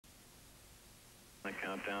The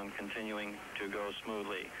countdown continuing to go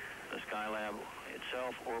smoothly. The Skylab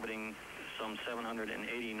itself orbiting some 780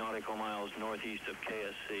 nautical miles northeast of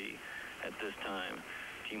KSC at this time.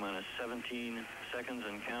 T-minus 17 seconds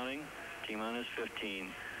and counting. T-minus 15.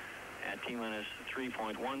 At T-minus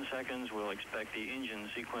 3.1 seconds, we'll expect the engine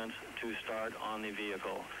sequence to start on the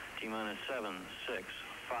vehicle. T-minus 7, 6,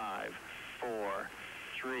 5, 4,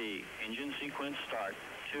 3. Engine sequence start.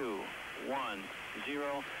 2, 1,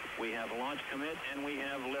 0. We have launch commit and we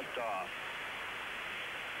have liftoff.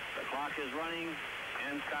 The clock is running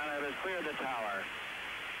and Skylab has cleared the tower.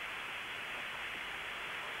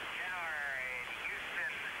 Tower,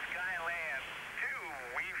 Houston, Skylab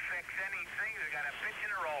 2. We fix anything. We've got a pitch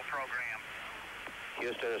and a roll program.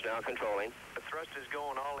 Houston is now controlling. The thrust is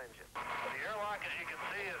going all engine. The airlock, as you can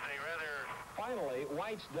see, is a rather... Finally,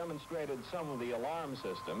 Weitz demonstrated some of the alarm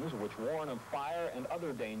systems which warn of fire and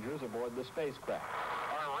other dangers aboard the spacecraft.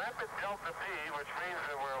 Our rapid delta P, which means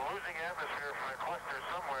that we're losing atmosphere from the cluster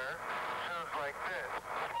somewhere, sounds like this.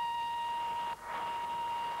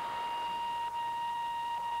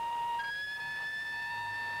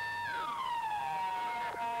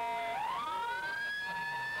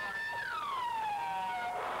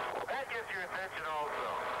 That gets your attention also.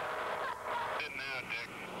 Good now, Dick.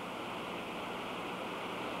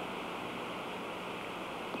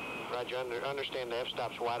 Roger, understand the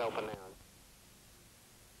f-stop's wide open now.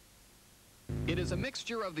 It is a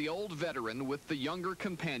mixture of the old veteran with the younger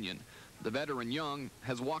companion. The veteran Young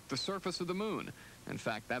has walked the surface of the moon. In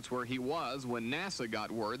fact, that's where he was when NASA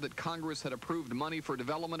got word that Congress had approved money for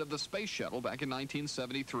development of the space shuttle back in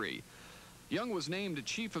 1973. Young was named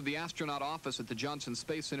chief of the astronaut office at the Johnson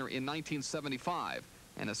Space Center in 1975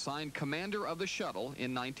 and assigned commander of the shuttle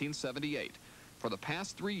in 1978. For the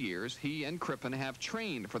past 3 years, he and Crippen have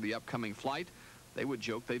trained for the upcoming flight. They would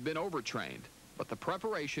joke they've been overtrained, but the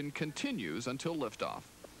preparation continues until liftoff.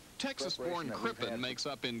 Texas-born Crippen makes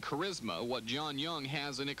up in charisma what John Young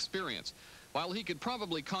has in experience. While he could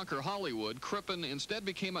probably conquer Hollywood, Crippen instead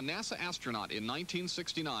became a NASA astronaut in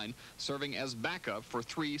 1969, serving as backup for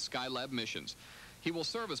 3 Skylab missions. He will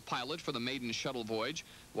serve as pilot for the maiden shuttle voyage.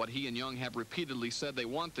 What he and Young have repeatedly said they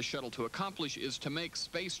want the shuttle to accomplish is to make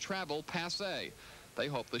space travel passé. They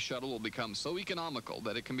hope the shuttle will become so economical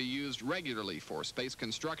that it can be used regularly for space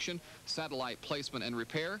construction, satellite placement and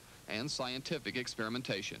repair, and scientific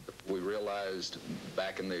experimentation. We realized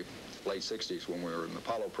back in the late 60s when we were in the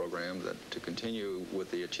Apollo program that to continue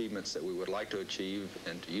with the achievements that we would like to achieve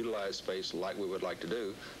and to utilize space like we would like to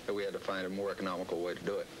do, that we had to find a more economical way to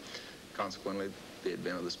do it. Consequently, the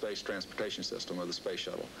advent of the space transportation system, or the space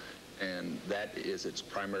shuttle. And that is its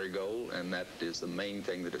primary goal, and that is the main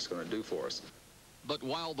thing that it's going to do for us. But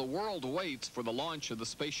while the world waits for the launch of the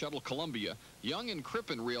Space Shuttle Columbia, Young and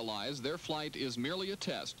Crippen realize their flight is merely a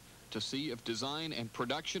test to see if design and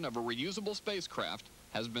production of a reusable spacecraft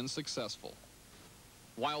has been successful.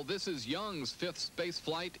 While this is Young's 5th space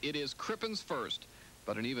flight, it is Crippen's first.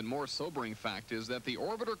 But an even more sobering fact is that the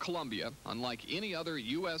orbiter Columbia, unlike any other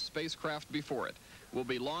U.S. spacecraft before it, will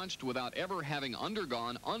be launched without ever having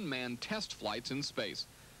undergone unmanned test flights in space.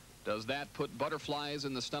 Does that put butterflies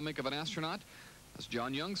in the stomach of an astronaut? As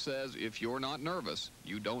John Young says, if you're not nervous,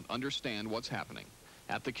 you don't understand what's happening.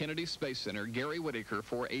 At the Kennedy Space Center, Gary Whitaker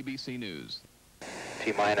for ABC News.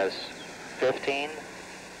 T-minus 15,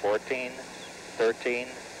 14, 13,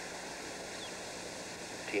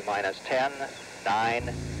 T-minus 10,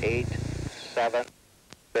 9, 8, 7,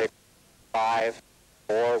 6, 5,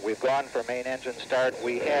 4. We've gone for main engine start.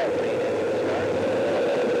 We have main engine start.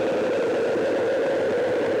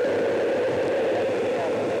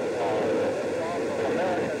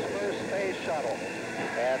 America's first space shuttle.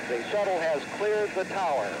 And the shuttle has cleared the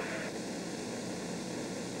tower.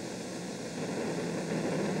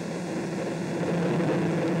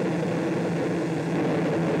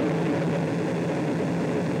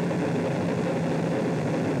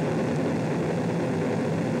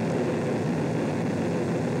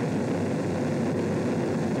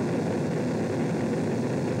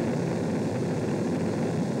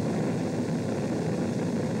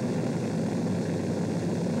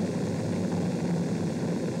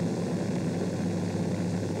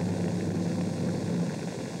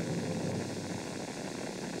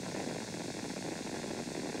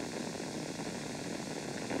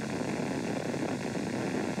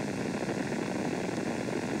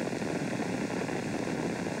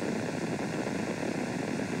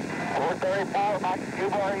 Power back to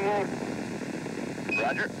Cuba,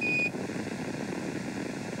 Roger.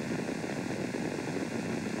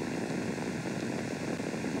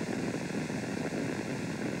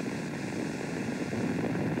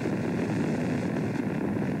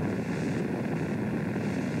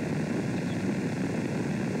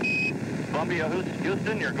 Columbia,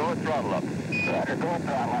 Houston, you're go at throttle up. Roger, go at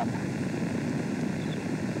throttle up.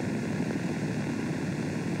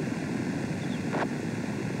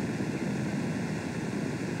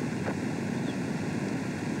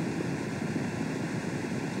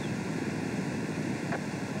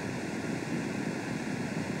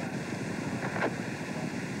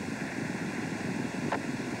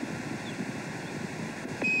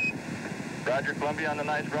 Roger, Columbia, on the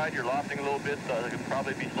nice ride. You're lofting a little bit, so it could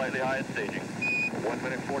probably be slightly high at staging. 1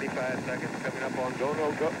 minute 45 seconds coming up on go,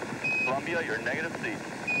 no go. Columbia, you're negative seat.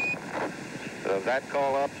 That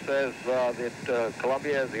call up says that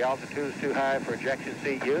Columbia, the altitude is too high for ejection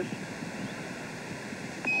seat use.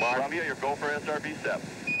 Columbia, your go for SRB step.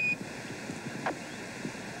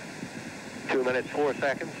 2 minutes 4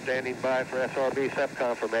 seconds, standing by for SRB SEP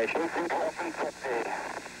confirmation.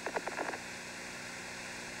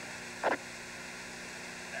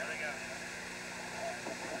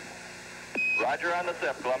 Roger on the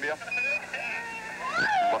SEP, Columbia.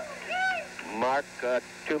 Mark,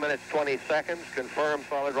 2 minutes 20 seconds, confirm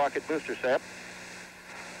solid rocket booster SEP.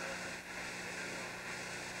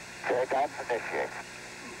 Take off, initiate.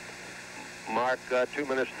 Mark, 2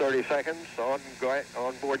 minutes 30 seconds.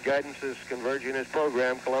 On-board guidance is converging as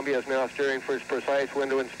programmed. Columbia is now steering for its precise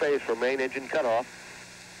window in space for main engine cutoff.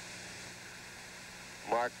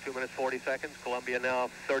 Mark, 2 minutes 40 seconds. Columbia now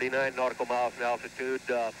 39 nautical miles in altitude,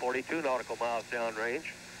 42 nautical miles downrange.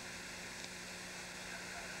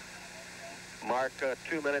 Mark,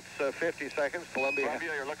 2 minutes 50 seconds. Columbia,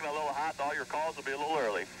 you're looking a little hot. All your calls will be a little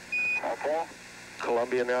early. Okay.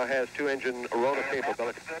 Columbia now has 2-engine rotor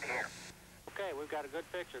capability. Good here. Okay, we've got a good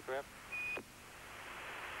picture, Grip.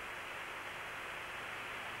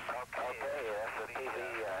 Okay, SOTV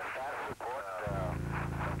status report.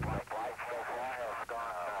 The flight so far has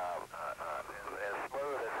gone as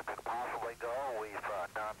smooth as it could possibly go. We've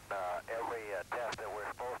done every test that we're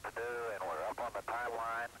supposed to do, and we're up on the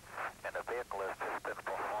timeline, and the vehicle has just been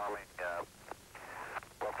performing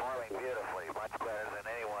beautifully, much better than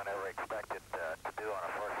anyone ever expected to do on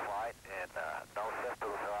a first flight, and no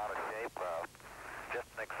systems are out of shape. Just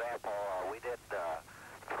an example, we did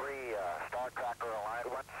 3 star tracker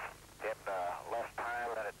alignments in less time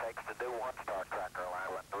than it takes to do 1 star tracker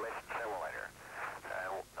alignment in the mission simulator.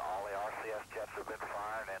 All the RCS jets have been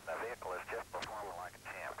fired, and the vehicle is just performing like a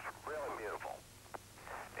champ. It's really beautiful.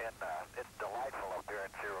 And it's delightful up here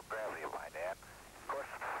in zero gravity, I might add. Of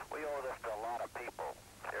course, we owe this to a lot of people.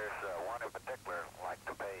 There's one in particular I'd like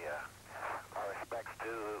to pay our respects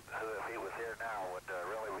to, who, if he was here now, would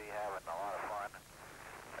really be having a lot of fun.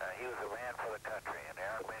 He was a man for the country, and there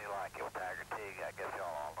aren't many like him. Tiger Teague, I guess y'all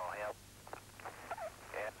all know him.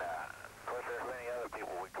 And, of course, there's many other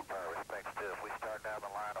people we can pay our respects to. If we start down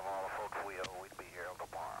the line of all the folks we owe, we'd be here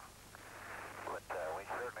tomorrow. But we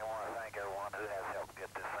certainly want to thank everyone who has helped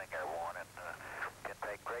get this thing airborne, and can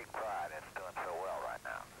take great pride in it's doing so well right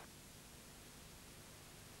now.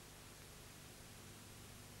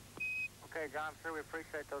 Okay, John, sir, we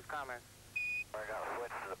appreciate those comments. We're going to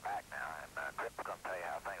switch to the back now, and Crip's going to tell you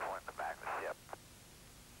how things went in the back of the ship.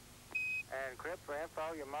 And Crip, for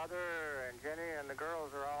info, your mother and Jenny and the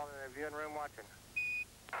girls are all in the viewing room watching.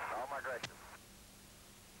 All my gracious.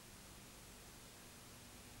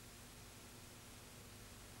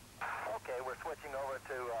 Okay, we're switching over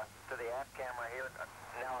to the aft camera here.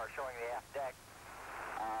 Now we're showing the aft deck.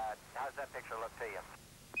 How does that picture look to you?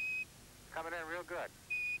 Coming in real good.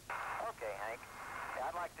 Okay, Hank.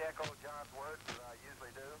 I'd like to echo John's words as I usually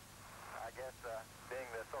do. I guess being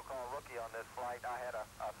the so-called rookie on this flight, I had a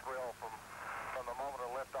thrill from the moment of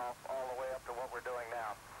liftoff all the way up to what we're doing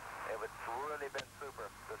now. It's really been super.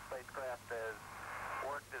 The spacecraft has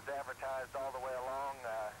worked as advertised all the way along.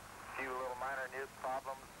 A few little minor news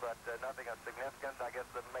problems, but nothing of significance. I guess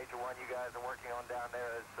the major one you guys are working on down there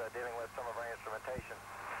is dealing with some of our instrumentation.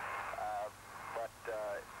 But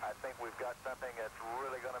I think we've got something that's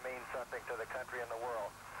really going to mean something to the country and the world.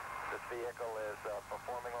 This vehicle is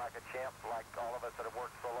performing like a champ, like all of us that have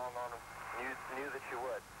worked so long on it knew that you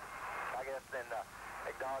would. I guess in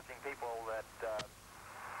acknowledging people that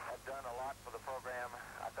have done a lot for the program,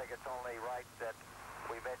 I think it's only right that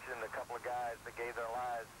we mentioned a couple of guys that gave their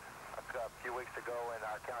lives a few weeks ago in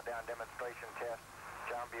our countdown demonstration test,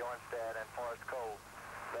 John Bjornstad and Forrest Cole.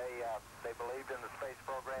 They believed in the space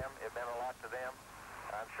program. It meant a lot to them.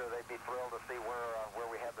 I'm sure they'd be thrilled to see where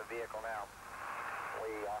we have the vehicle now.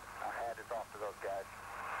 Our hat is off to those guys.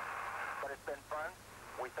 But it's been fun.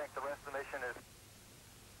 We think the rest of the mission is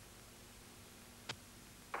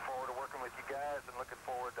looking forward to working with you guys and looking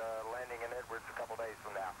forward to landing in Edwards a couple days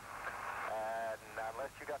from now. And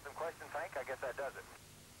unless you got some questions, Hank, I guess that does it.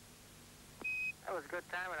 That was good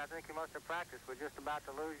timing. I think you must have practiced. We're just about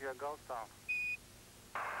to lose your ghost song.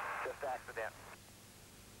 Just accident.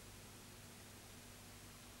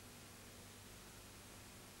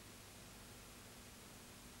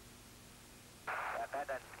 That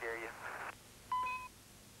doesn't scare you.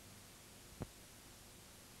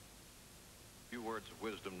 A few words of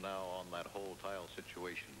wisdom now on that whole tile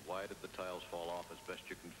situation. Why did the tiles fall off as best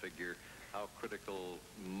you can figure? How critical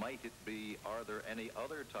might it be? Are there any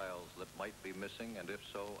other tiles that might be missing? And if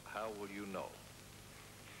so, how will you know?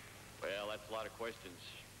 Well, that's a lot of questions.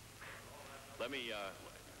 Let me,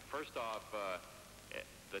 first off,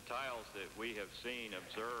 the tiles that we have seen,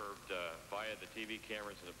 observed via the TV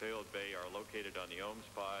cameras in the payload bay are located on the OMS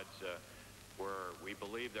pods, where we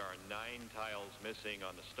believe there are 9 tiles missing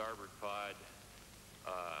on the starboard pod.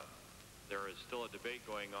 There is still a debate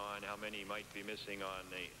going on how many might be missing on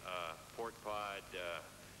the port pod,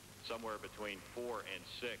 somewhere between 4 and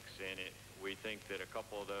 6, and we think that a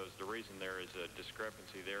couple of those, the reason there is a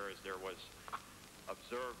discrepancy there is there was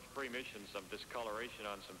observed pre-mission some discoloration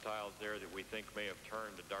on some tiles there that we think may have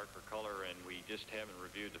turned a darker color, and we just haven't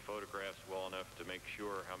reviewed the photographs well enough to make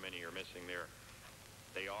sure how many are missing there.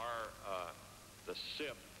 They are, the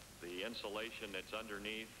SIP, the insulation that's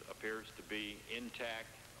underneath, appears to be intact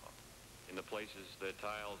in the places the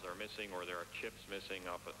tiles are missing, or there are chips missing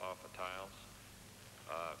off of tiles.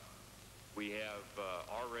 We have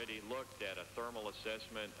already looked at a thermal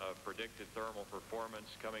assessment of predicted thermal performance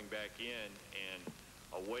coming back in, and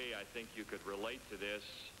a way I think you could relate to this,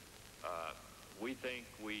 we think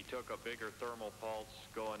we took a bigger thermal pulse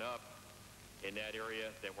going up in that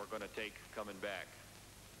area than we're going to take coming back.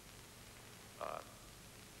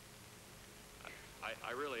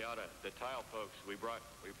 I really ought to, the tile folks, we brought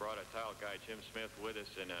a tile guy, Jim Smith, with us,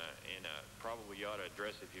 and probably you ought to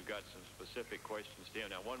address if you've got some specific questions to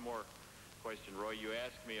him. Now, one more question, Roy. You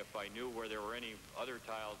asked me if I knew where there were any other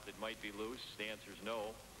tiles that might be loose. The answer is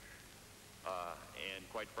no. And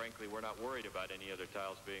quite frankly, we're not worried about any other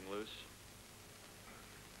tiles being loose.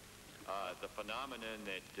 The phenomenon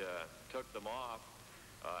that took them off,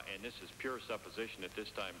 and this is pure supposition at this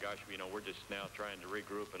time. Gosh, you know, we're just now trying to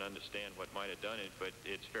regroup and understand what might have done it, but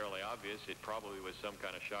it's fairly obvious it probably was some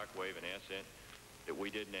kind of shock wave and ascent that we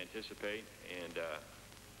didn't anticipate, and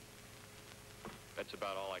that's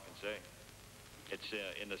about all I can say. It's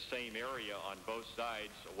in the same area on both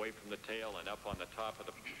sides, away from the tail and up on the top of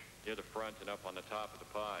the, near the front and up on the top of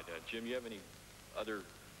the pod. Jim, you have any other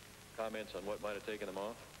comments on what might have taken them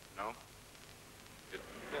off? No.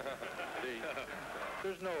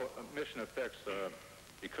 There's no mission effects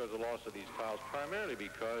because of the loss of these tiles, primarily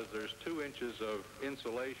because there's 2 inches of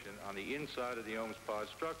insulation on the inside of the OMS pod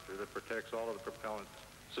structure that protects all of the propellant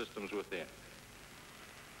systems within.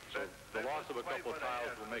 So the loss of a couple of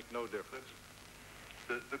tiles will make no difference.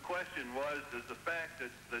 The question was, does the fact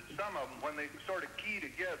that some of them, when they sort of key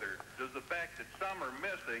together, does the fact that some are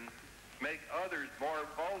missing make others more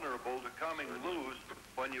vulnerable to coming loose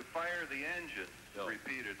when you fire the engine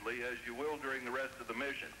repeatedly, as you will during the rest of the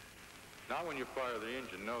mission? Not when you fire the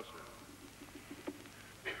engine, no, sir.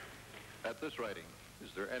 At this writing,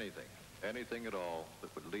 is there anything at all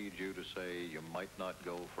that would lead you to say you might not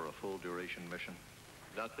go for a full duration mission?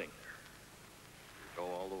 Nothing. Go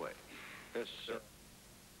all the way. Yes, sir.